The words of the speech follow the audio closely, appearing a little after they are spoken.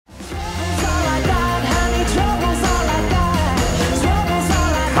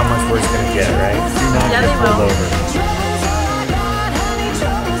neighbor's gonna get, right? Do not get pulled over.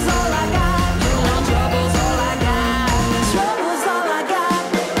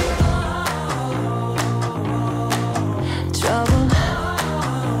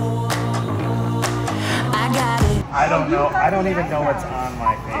 I don't know. I don't even know what's on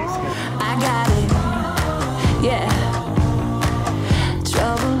my face. I got it. Yeah.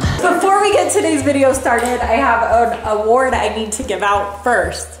 Trouble. Before we get today's video started, I have an award I need to give out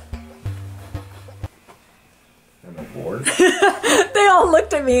first. An award? They all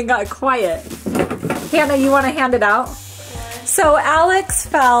looked at me and got quiet. Hannah, you want to hand it out? So Alex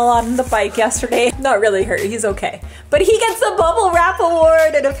fell on the bike yesterday. Not really hurt, he's okay. But he gets the Bubble Wrap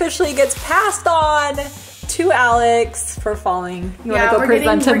Award and officially gets passed on to Alex for falling. You want to go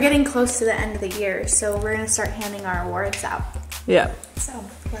present him? We're getting close to the end of the year, so we're gonna start handing our awards out. Yeah. So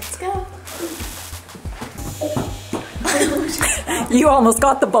let's go. You almost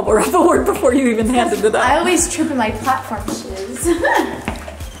got the Bubble Wrap Award before you even handed it up. I always trip in my platform shoes.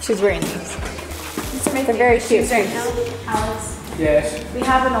 She's wearing these. They're very cute. Right now, Alex. Yes. We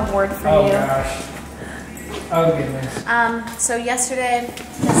have an award for Oh you. gosh. Oh goodness. So yesterday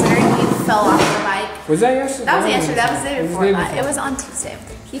he fell off the bike. Was that yesterday? That was yesterday. That was the day before. It was on Tuesday.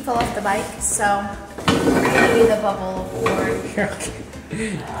 He fell off the bike, so we're gonna give you the Bubble Award.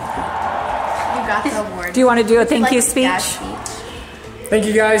 You got the award. Do you want to do a thank you speech? Thank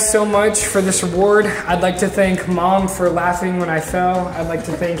you guys so much for this award. I'd like to thank Mom for laughing when I fell. I'd like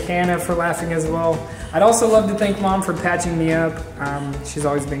to thank Hannah for laughing as well. I'd also love to thank Mom for patching me up. She's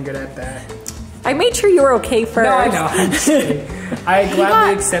always been good at that. I made sure you were okay first. No, I know. I'm just kidding. I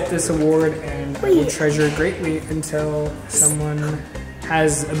gladly accept this award and I will treasure it greatly until someone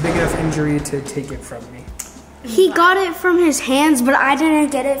has a big enough injury to take it from me. He got it from his hands, but I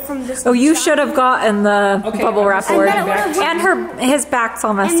didn't get it from this. Oh, you should have gotten the Bubble Wrap Award. And his back's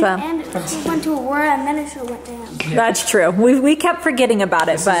all messed up. And he went to Aurora, and then it should have went to him. Yeah. That's true. We kept forgetting about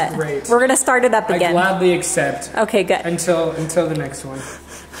it, but we're gonna start it up again. I gladly accept. Okay, good. Until the next one.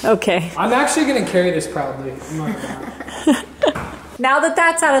 Okay. I'm actually gonna carry this proudly. Now that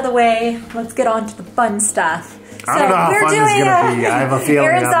that's out of the way, let's get on to the fun stuff. I don't know how fun this is gonna be. I have a feeling.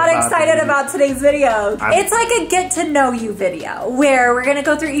 Aaron's not excited about today's video. It's like a get to know you video where we're gonna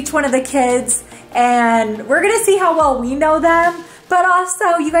go through each one of the kids and we're gonna see how well we know them, but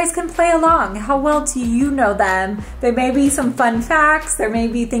also you guys can play along. How well do you know them? There may be some fun facts, there may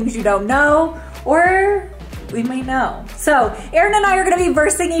be things you don't know, or we may know. So Aaron and I are gonna be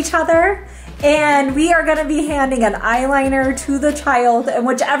versing each other and we are gonna be handing an eyeliner to the child, and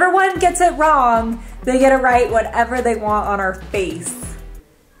whichever one gets it wrong, they get to write whatever they want on our face.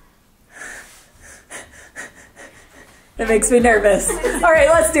 It makes me nervous. All right,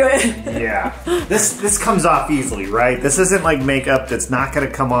 let's do it. Yeah, this comes off easily, right? This isn't like makeup that's not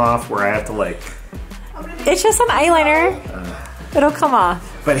gonna come off where I have to like. It's just an eyeliner. It'll come off.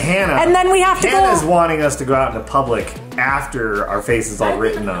 But Hannah, and then we have to Hannah's wanting us to go out into public after our face is all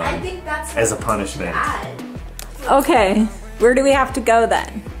written on, I think that's as a punishment. Bad. Okay, where do we have to go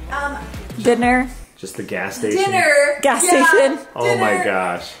then? Dinner. Just the gas station. Dinner. Gas station. Oh dinner, my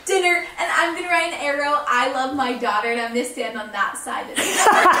gosh. Dinner, and I'm gonna write an arrow. I love my daughter, and I'm gonna stand on that side of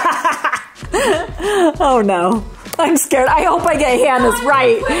the Oh no. I'm scared. I hope I get Hannah's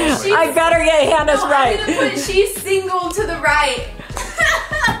right. I better get Hannah's right. I'm gonna put she's single to the right.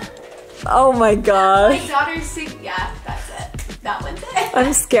 Oh my gosh. My daughter's single. Yeah, that's it. That one's it.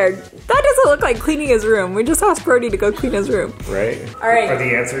 I'm scared. That doesn't look like cleaning his room. We just asked Brody to go clean his room. Right? All right. Are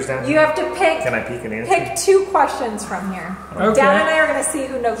the answers down here? You have to pick. Can I peek an answer? Pick 2 questions from here. Okay. Dad and I are gonna see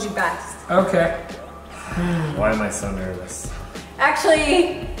who knows you best. Okay. Why am I so nervous?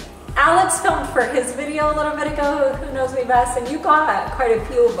 Actually, Alex filmed for his video a little bit ago, Who Knows Me Best, and you got quite a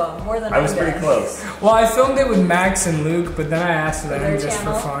few of them, more than I was did. pretty close. Well, I filmed it with Max and Luke, but then I asked them their just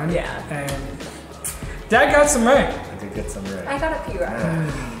channel? for fun. Yeah. And Dad got some right. I did get some right. I got a few right.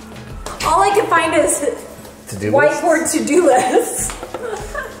 All I can find is To-do whiteboard to-do lists.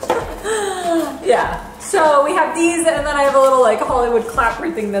 Yeah. So we have these, and then I have a little like Hollywood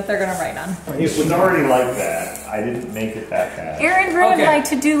clapper thing that they're gonna write on. It was already like that. I didn't make it that bad. Aaron ruined my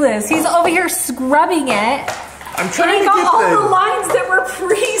to-do list. He's over here scrubbing it. I'm And trying he to got get all the lines that were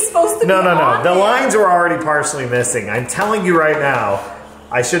supposed to be No. on The it. lines were already partially missing. I'm telling you right now,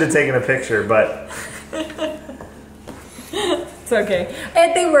 I should have taken a picture, but It's okay.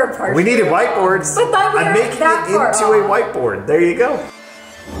 And they were partially. we needed whiteboards. But that I'm making it into a whiteboard. There you go.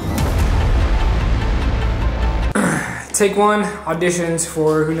 Take 1, auditions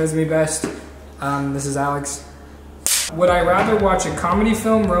for Who Knows Me Best. This is Alex. Would I rather watch a comedy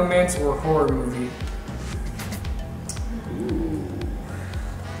film, romance, or horror movie?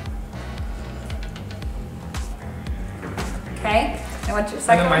 Okay. And what's your And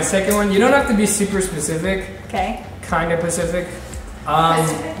second then my one? second one, you don't have to be super specific. Okay. Kind of specific.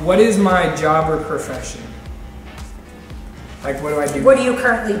 What is my job or profession? Like, what do I do? What do you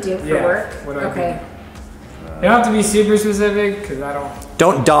currently do for work? What do I Okay. do? You don't have to be super specific, because I don't...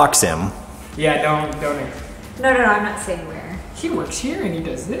 Don't dox him. Yeah, don't... No, I'm not saying where. He works here and he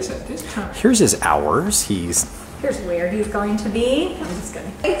does this at this time. Here's his hours. He's... Here's where he's going to be. I'm just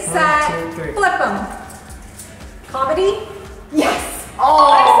kidding. One, Set, 2, 3. flip them. Comedy? Yes.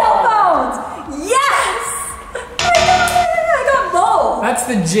 Oh! Cell phones. Yes. I got both. That's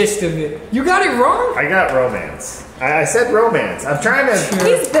the gist of it. You got it wrong? I got romance. I said romance. I'm trying to...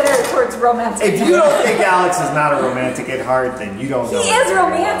 He's bitter towards romance. If you don't think Alex is not a romantic at heart, then you don't know. He is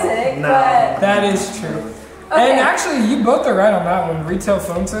romantic, No. but... That is true. Okay. And actually, you both are right on that one. Retail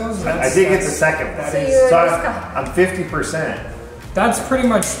phone sales. I did get the second one. So you're So just I'm 50%. That's pretty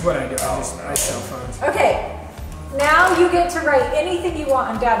much what I do. I sell phones. Okay. Now you get to write anything you want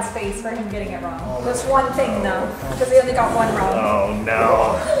on Dad's face for him getting it wrong. Just one thing though, because he only got one wrong. Oh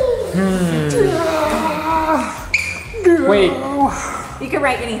no. Wait, You can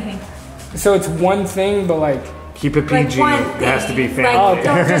write anything. so it's one thing, but like... Keep it Like PG. one It has to be thing. family. Like,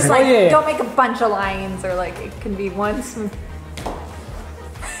 don't just like, Oh, yeah. don't make a bunch of lines or like, it can be one.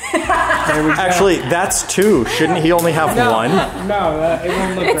 Actually, that's 2. Shouldn't he only have No, 1? no, it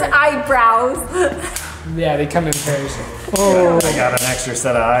won't look It's right. eyebrows. Yeah, they come in pairs. Oh, I got an extra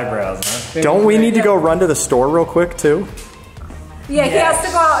set of eyebrows, huh? Don't we need to go run to the store real quick, too? Yeah, he has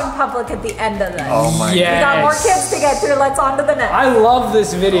to go out in public at the end of this. Oh my We got more Yes. kids to get through. Let's on to the next. I love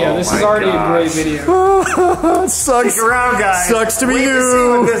this video. Oh This is my already a great gosh. video. Sucks. Stick around, guys. Sucks to be Wait you. to see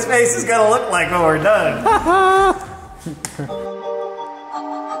what this face is gonna look like when we're done.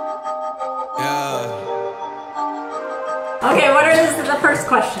 Okay, what is the first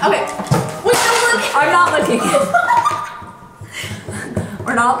question? Okay. Wait, I'm not looking.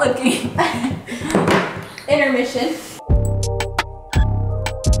 We're not looking. intermission.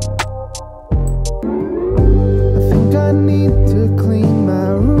 I need to clean my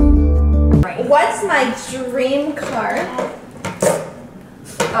room. What's my dream car?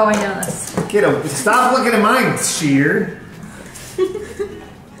 Oh, I know this. Get him. Stop looking at mine, Sheer.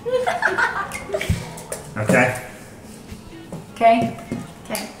 Okay. Okay.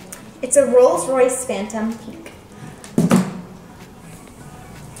 Okay. It's a Rolls Royce Phantom Pink.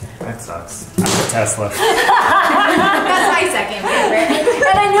 That sucks. I'm a Tesla. That's my second favorite.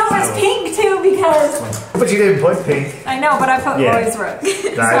 And I know it's pink too because But you didn't put pink. I know, but I put Yeah. Rolls Royce. I think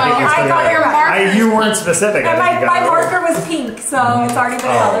it's I got your marker. You weren't specific. And I think you my got it marker was pink, so it's already the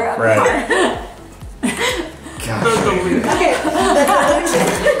color of the car. right. Gosh.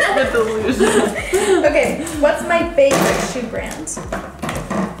 Okay, what's my favorite shoe brand?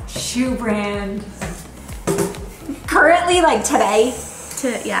 Shoe brand. Currently, like today.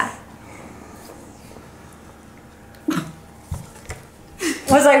 Yeah.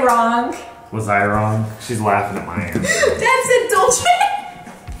 Was I wrong? Was I wrong? She's laughing at my answer. Dad said Dolce.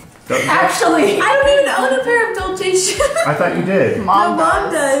 Actually. I don't even own a pair of Dolce shoes. I thought you did. Mom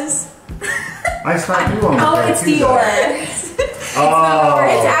does. I just thought you owned a Oh, pair it's too, though. Dior. Oh.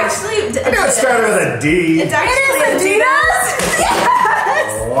 It's actually. I know it started with a D. It's actually Adidas?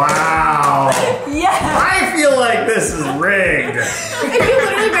 Wow. Yes. I feel like this is rigged. If you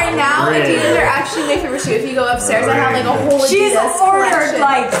literally right now, Adidas are actually my favorite shoe. If you go upstairs, I have like a whole Adidas She's ordered collection.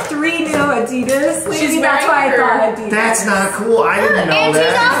 like 3 new Adidas. Maybe She's that's why I wearing thought her- Adidas. That's not cool. I didn't know And that.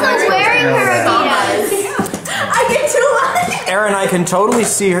 she's also wearing her Adidas. I get too loud. Aaron, I can totally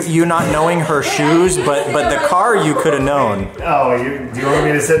see you not knowing her shoes, but the car you could have known. Oh, do you want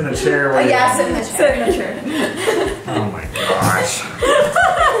me to sit in the chair? Where Yeah, sit in the chair. Signature. Oh my gosh. I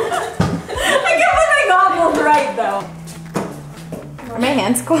can't believe I got both right though. Are my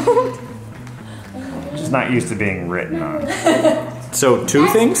hands cold? Just not used to being written on. So 2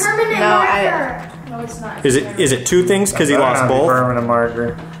 things? Permanent No, marker. No, it's not. Is it 2 things because he lost both? Permanent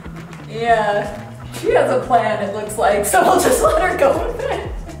marker. Yeah. She has a plan, it looks like, so I'll just let her go with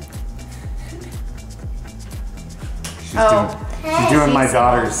it. She's doing my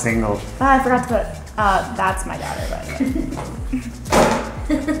daughter's single. Oh, I forgot to put. That's my daughter, by the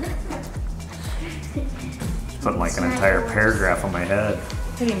way. Putting like an entire paragraph on my head.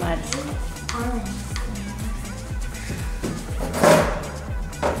 Pretty much.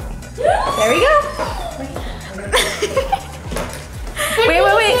 There we go. Wait.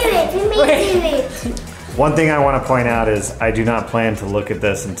 One thing I want to point out is I do not plan to look at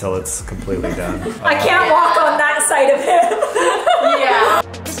this until it's completely done. I can't walk on that side of him. Yeah.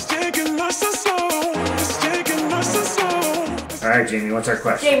 All right, Jamie, what's our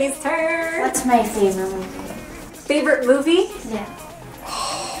question? Jamie's turn. What's my favorite movie? Favorite movie? Yeah.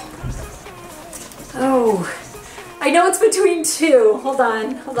 Oh, I know it's between two. Hold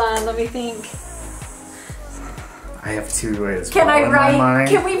on, let me think. I have two ways. Can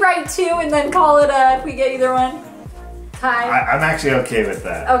we write two and then call it if we get either one? Tie? I'm actually okay with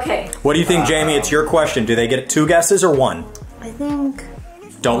that. Okay. What do you think, Jamie? It's your question. Do they get 2 guesses or 1? I think...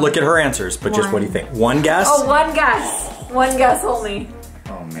 Don't look at her answers, but just what do you think? 1 guess? Oh, 1 guess. 1 guess only.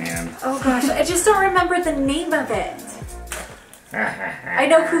 Oh, man. Oh, gosh. I just don't remember the name of it. I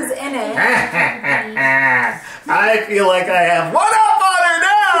know who's in it. I feel like I have one up on her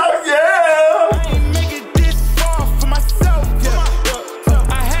now. Yeah.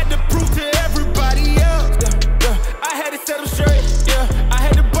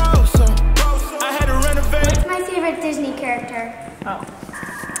 What's my favorite Disney character? Oh.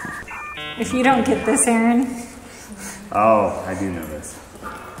 If you don't get this, Aaron. Oh, I do know this.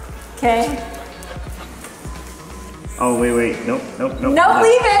 Okay. Oh, wait. Nope. No,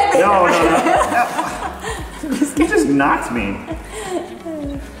 leave it. No. You just knocked me.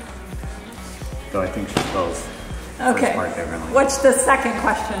 So I think she spells. Okay. What's the second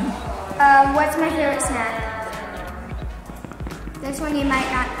question? What's my favorite snack? This one you might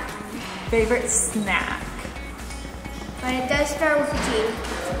not know. Favorite snack. But it does start with a G.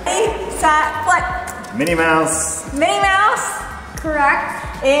 What? Minnie Mouse. Minnie Mouse?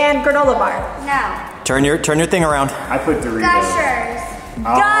 Correct. And granola bar. No. Turn your thing around. I put Doritos. Gushers.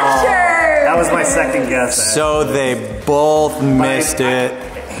 Gushers! That was my second guess. So they both missed it.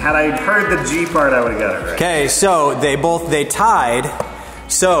 Had I heard the G part, I would have got it right. Okay, so they tied.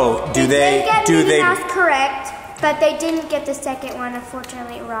 So do they? Minnie Mouse correct, but they didn't get the second one,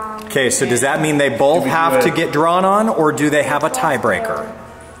 unfortunately, wrong. Okay, so does that mean they both have to get drawn on, or do they have a tiebreaker?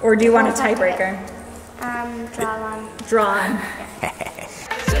 Or do you want a tiebreaker? Drawn.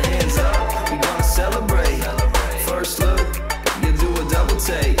 Hands up, we gonna celebrate. First look, you do a double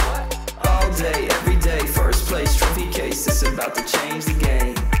take. All day, every day, first place, trophy case. It's about to change the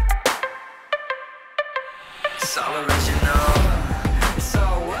game. It's all original. It's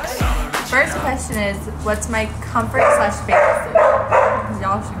all what? First question is, what's my comfort/favorite food?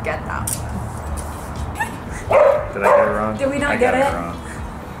 Y'all should get that one. Did I get it wrong? Did we not I get got it? wrong.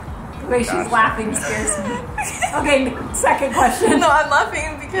 The way she's laughing scares me. Okay, second question. No, I'm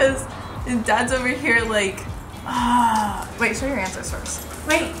laughing because Dad's over here like, wait, show your answers first.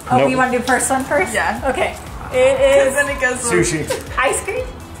 Wait, oh, you want to do first one first? Yeah. Okay. It is then it goes Sushi. ice cream?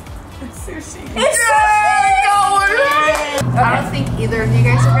 It's sushi. It's sushi! I don't think either of you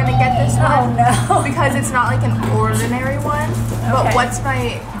guys are gonna get this one. Oh no. Because it's not like an ordinary one. But Okay. what's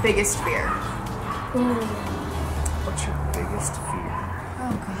my biggest fear? What's your biggest fear?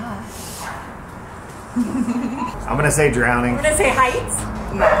 Oh gosh. I'm gonna say drowning. I'm gonna say heights.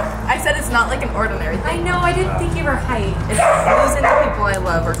 No. I said it's not like an ordinary I thing. know, I didn't think you were height. It's losing the people I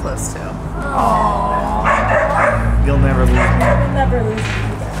love or close to. You'll never lose me. You'll never lose me.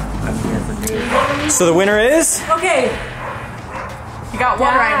 I'm here for you. So the winner is? Okay. You got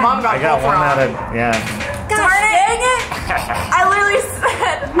one right. Mom got I got both one wrong. out of, yeah. Darn it! Dang it! I literally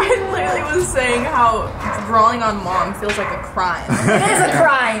was saying how drawing on Mom feels like a crime. It is a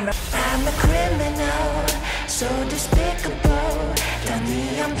crime. I'm a criminal, so despicable, done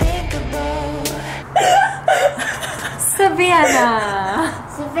the unthinkable. Savannah.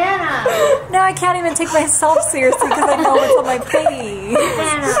 Now I can't even take myself seriously because I know what's on my face.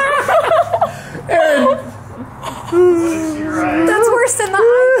 That's worse than the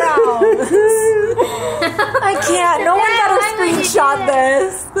eyebrows. I can't. No one better screenshot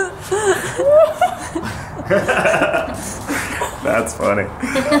this. That's funny.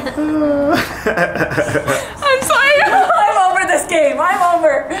 I'm sorry. I'm over this game. I'm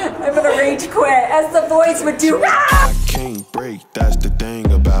over. I'm gonna rage quit, as the boys would do. I can't break, that's the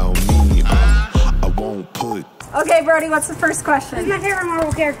thing about me. I won't put. Okay, Brody, what's the first question? Who's my favorite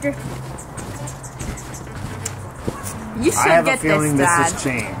Marvel character? You should I have get a feeling this Dad. has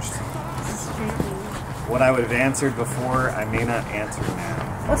changed. What I would have answered before, I may not answer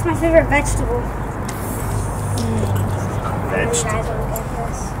now. What's my favorite vegetable? Vegetable. Guys don't get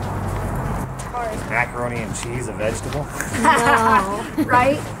this. Macaroni and cheese, a vegetable? No,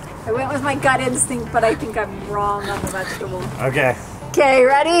 right? I went with my gut instinct, but I think I'm wrong on the vegetable. Okay. Okay,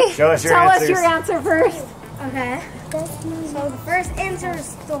 ready? Show us your Tell answers. us your answer first. Okay. So the first answer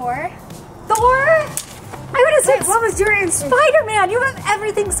is Thor. Thor? I would have said Wait, what was your answer? Spider-Man. You have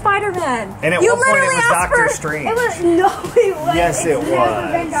everything Spider-Man. And at you one point it literally was asked Doctor for, Strange. It was no, it wasn't. Yes, it It's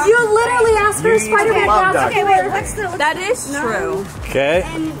never been was. Doctor You literally Strange. asked for You a used to Spider-Man. love Now Doctor it's Okay, wait, weird. That is true. Okay.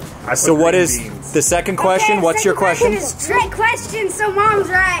 I So put what green is beans. the second question? Okay, What's your second question? is trick question, so Mom's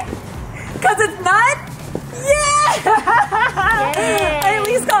right. Because it's not? I at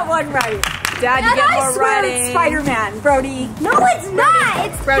least got one right. Dad, you get more running. Spider-Man, Brody. No, it's not.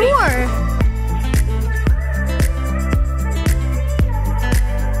 It's Brody. Thor.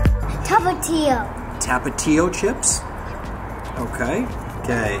 Tapatio. Tapatio chips? Okay.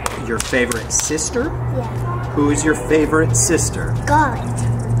 Okay. Your favorite sister? Yeah. Who is your favorite sister? Scarlet.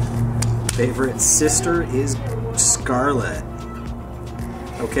 Favorite sister is Scarlet.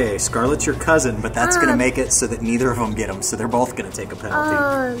 Okay, Scarlet's your cousin, but that's gonna make it so that neither of them get them, so they're both gonna take a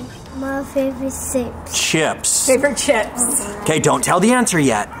penalty. My favorite chips. Chips. Favorite chips. Okay, don't tell the answer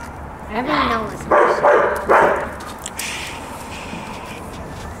yet. I don't know what's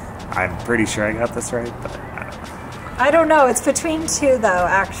I'm pretty sure I got this right, but I don't know. It's between two, though,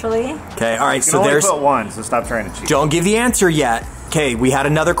 actually. Okay, all right, you can so only there's... put one, so stop trying to cheat. Don't give the answer yet. Okay, we had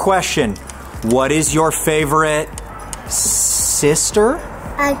another question. What is your favorite sister?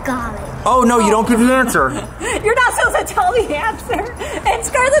 I got it. Oh, no, you don't give the answer. You're not supposed to tell the answer. And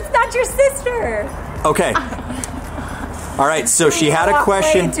Scarlett's not your sister. Okay. All right, so she had a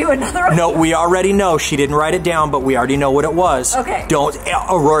question. Do another one. No, we already know. She didn't write it down, but we already know what it was. Okay. Don't,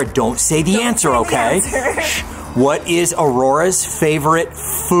 Aurora, don't say the answer, okay? Answer. What is Aurora's favorite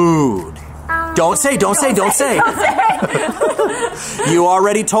food? Don't say. You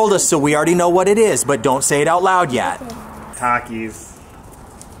already told us, so we already know what it is, but don't say it out loud yet. Takis.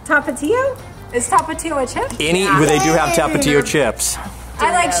 Tapatio? Is Tapatio a chip? They do have Tapatio chips.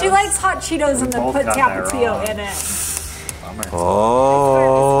 She likes hot Cheetos and then both put got that Tapatio wrong. in it.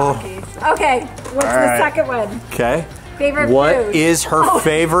 Oh. Okay, what's the second one? Okay. Favorite What food? is her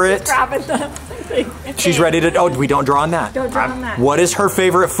favorite? Grabbing them. She's ready to. Oh, we don't draw on that. Don't draw on that. What is her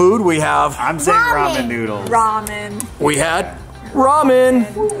favorite food? We have. I'm saying ramen noodles. Ramen. We had ramen.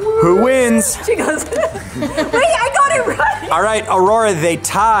 Who wins? She goes, wait, I got it right. All right, Aurora, they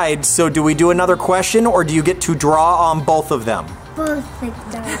tied. So do we do another question or do you get to draw on both of them? Both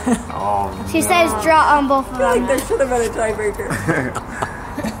of them. She says draw on both of I feel like them. there should have been a tiebreaker.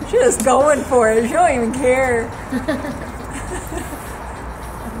 She's just going for it. She don't even care.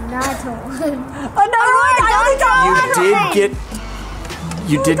 Another one. Another one. I only got one right.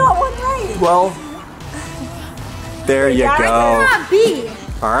 You did. got one right. Well, there you got it. go. Not B.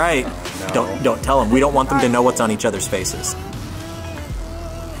 All right. Don't tell them. We don't want them to know what's on each other's faces.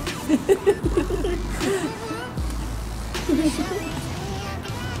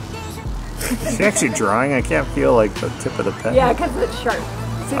 Is she actually drawing? I can't feel like the tip of the pen. Yeah, because it's sharp.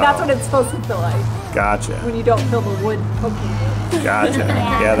 See, that's what it's supposed to feel like Gotcha. when you don't feel the wood poking you. Gotcha.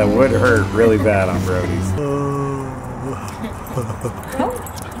 Yeah, the wood hurt really bad on Brody's.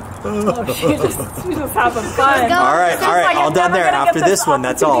 Oh, she's just having fun. All right. All done there. After this one,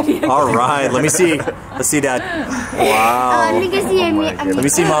 that's all. All right. Let me see. Let's see, Dad. Wow. Let me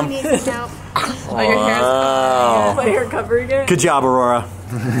see, Mom. Wow. My hair covering it. Good job, Aurora.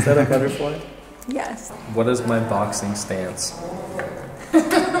 Is that a butterfly? Yes. What is my boxing stance?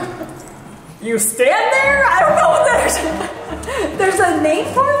 You stand there? I don't know what there's a name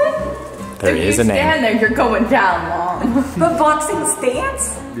for it? There is a name. If you stand there, you're going down long. But boxing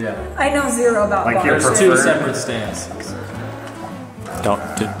stance? Yeah. I know zero about Like your boxing. There's two separate stances.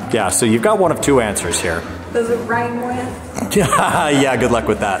 Yeah, so you've got one of two answers here. Does it rhyme with? Yeah, good luck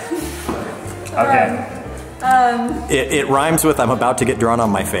with that. Okay. It rhymes with I'm about to get drawn on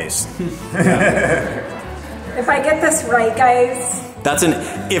my face. If I get this right, guys. That's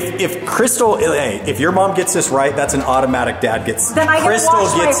if Crystal, hey, if your mom gets this right, that's an automatic dad gets. Then I get to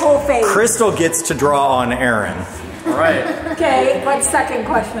wash my whole face. Crystal gets to draw on Aaron. All right. Okay, what's second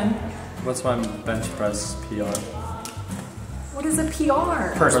question? What's my bench press PR? What is a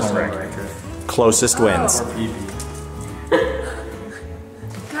PR? Personal record. Closest wins. Or PB.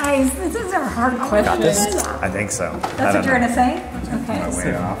 Guys, this is a hard question. I think so. That's what you're gonna say? Okay.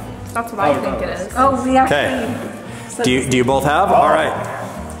 Way off. That's what I think it is. Oh, we have Okay. to. Do you both have? All right.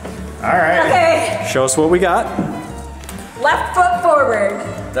 All right. Okay. Show us what we got. Left foot forward.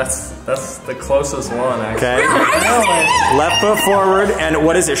 That's the closest one, actually. Okay. Left foot forward, and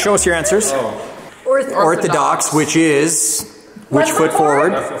what is it? Show us your answers. Orthodox, which is which Left foot foot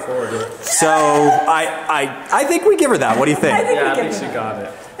forward? Left foot forward. So I think we give her that. What do you think? Yeah, I think she got it.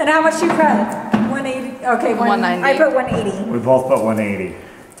 And how much you put? 180. Okay, 190. I put 180. We both put 180.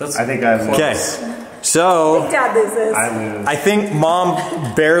 I think I lose. Okay. So Dad loses. I lose. I think Mom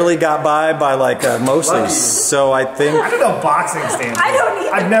barely got by like mostly. So I think. I don't know boxing stands. I don't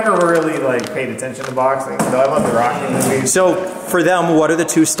either. I've never really like paid attention to boxing, though I love the Rocky movies. So for them, what are the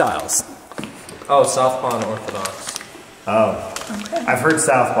two styles? Oh, southpaw and orthodox. Oh. Okay. I've heard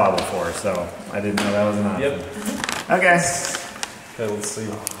southpaw before, so I didn't know that was an option. Yep. Okay. Okay, let's see.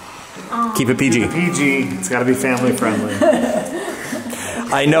 Keep it PG. PG. It's got to be family friendly.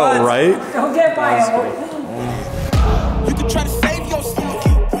 I know, right? Don't get bio. You can try to save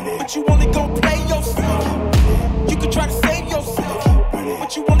yourself, but you only gon' play yourself. You can try to save yourself,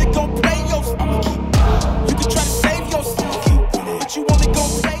 but you only gon' play yourself. You can try to save yourself, but you only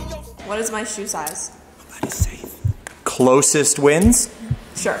gon' play yourself. What is my shoe size? Nobody's safe. Closest wins?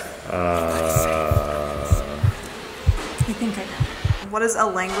 Sure. I think I know. What is a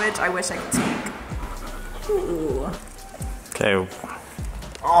language I wish I could speak? Ooh. Okay.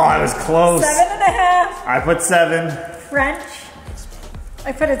 Oh, I was close. 7.5. I put 7. French.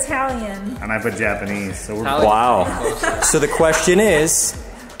 I put Italian. And I put Japanese. So we're Wow. So the question is,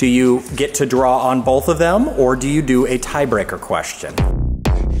 do you get to draw on both of them, or do you do a tiebreaker question?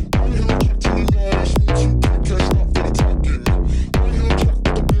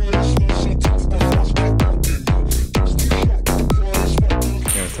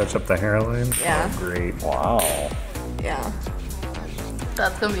 touch up the hairline. Yeah. Oh, great. Wow. Yeah.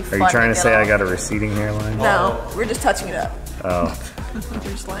 That's gonna be Are fun. you trying to say off. I got a receding hairline? No, we're just touching it up. Oh. We're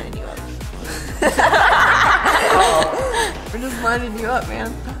just lining you up. We're just lining you up,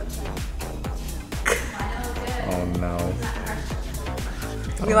 man. Oh no.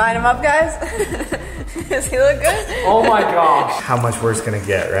 We line him up, guys? Does he look good? Oh my gosh. How much worse can it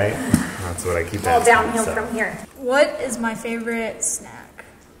get, right? That's what I keep All asking downhill myself. from here. What is my favorite snack?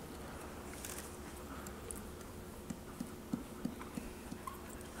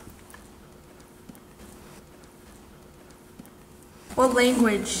 What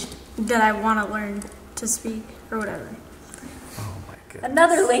language that I want to learn to speak or whatever? Oh my goodness.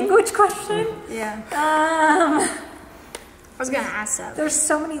 Another language question? Yeah. I I was gonna ask that. There's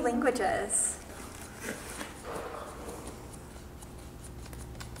so many languages.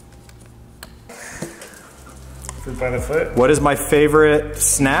 Food by the foot? What is my favorite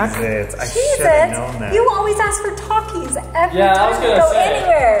snack? Cheez-Its. I should have known that. You always ask for Takis every Yeah, I time was we gonna go say.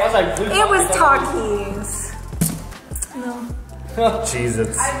 anywhere. I was like, please it tell was me Takis. No.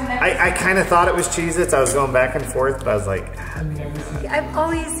 Cheez-Its. I kind of thought it was Cheez-Its. I was going back and forth, but I was like,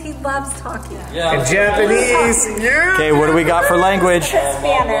 he loves Takis. Yeah. and Japanese. Yeah. Okay, what do we got for language?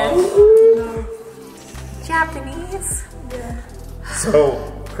 Spanish. Japanese. So,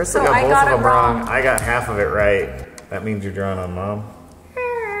 Crystal So got I both got of it them wrong. wrong. I got half of it right. That means you're drawing on Mom.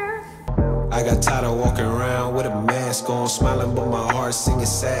 I got tired of walking around with a mask on, smiling, but my heart singing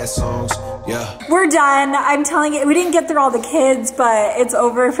sad songs. Yeah. We're done. I'm telling you, we didn't get through all the kids, but it's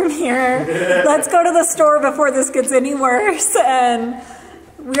over from here. Let's go to the store before this gets any worse. And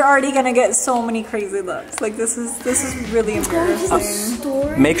we're already gonna get so many crazy looks. Like this is really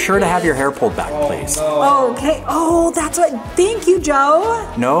embarrassing. Make sure to have your hair pulled back, please. Oh, okay. Oh, that's what. Thank you, Joe.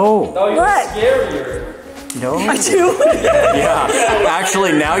 No. Oh, you're What? scarier. No. I do. Yeah.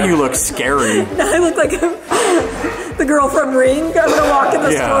 Actually, now you look scary. I look like the girl from Ring. I'm gonna walk in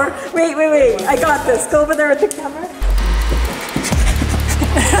the Yeah. store. Wait. I got this. Go over there with the camera.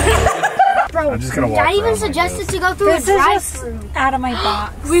 Bro, I'm just gonna walk I even around like suggested this. to go through This a is just drive-through. out of my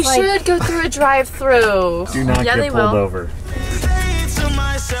box. We Like, should go through a drive-through. Do not Yeah, get they pulled will. over. To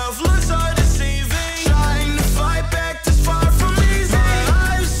myself, looks so deceiving. Trying to fight back this far from easy.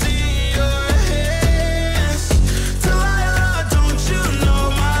 I've seen your hands. Delilah, don't you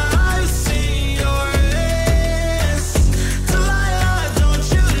know I've seen your hands. Delilah,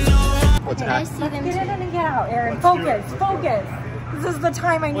 don't you know. Did I see them Get in too? and get out, Aaron. Focus. This is the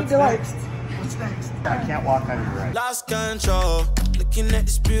time I need to like. I can't walk on your right. Lost control, looking at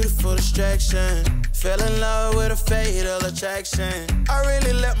this beautiful distraction. Fell in love with a fatal attraction. I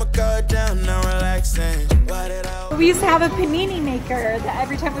really let my guard down, now relaxing. Why did I? We used to have a panini maker that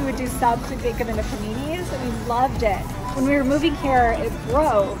every time we would do subs, we'd make them into paninis, and we loved it. When we were moving here, it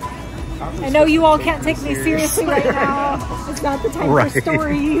broke. I know you all can't take me seriously right now. It's not the time Right. for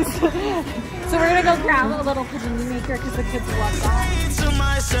stories. So we're gonna go grab a little panini maker because the kids love that. To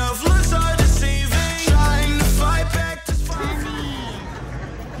myself, looks so deceiving. Trying to fight back this far.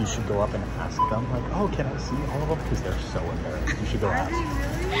 You should go up and ask them, like, oh, can I see all of them? Because they're so embarrassed. You should go ask.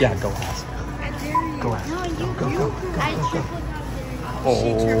 Yeah, go ask. Go ask. No, you Go. I triple got there.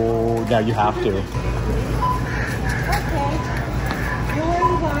 Oh, now you have to. Okay. You're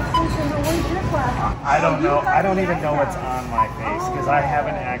wearing glasses, so where's your glasses? I don't know. I don't even know what's on my face because I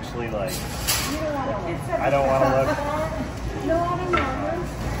haven't actually like. I don't want to look. No, I don't know.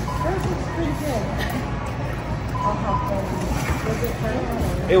 Hers looks pretty good.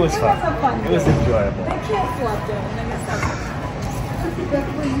 It was fun. a fun It was enjoyable. The kids loved it, and I guess that's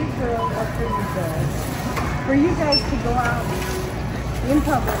for you girls, that's pretty good. For you guys to go out in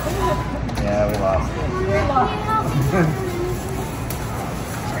public. Yeah, we lost. We lost.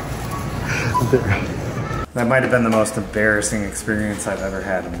 That might have been the most embarrassing experience I've ever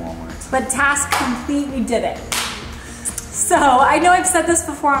had in Walmart. But task complete, we did it. So I know I've said this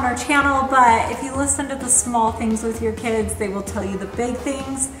before on our channel, but if you listen to the small things with your kids, they will tell you the big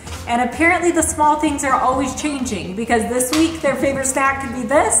things. And apparently the small things are always changing, because this week their favorite snack could be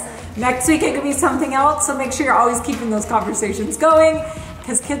this, next week it could be something else. So make sure you're always keeping those conversations going,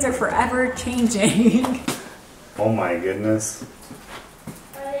 because kids are forever changing. Oh my goodness.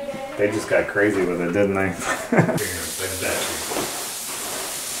 They just got crazy with it, didn't they?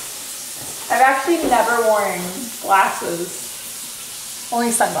 I've actually never worn glasses,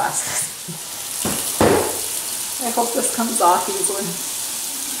 only sunglasses. I hope this comes off easily.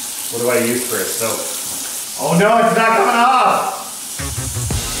 What do I use for a soap? Oh no, it's not coming off!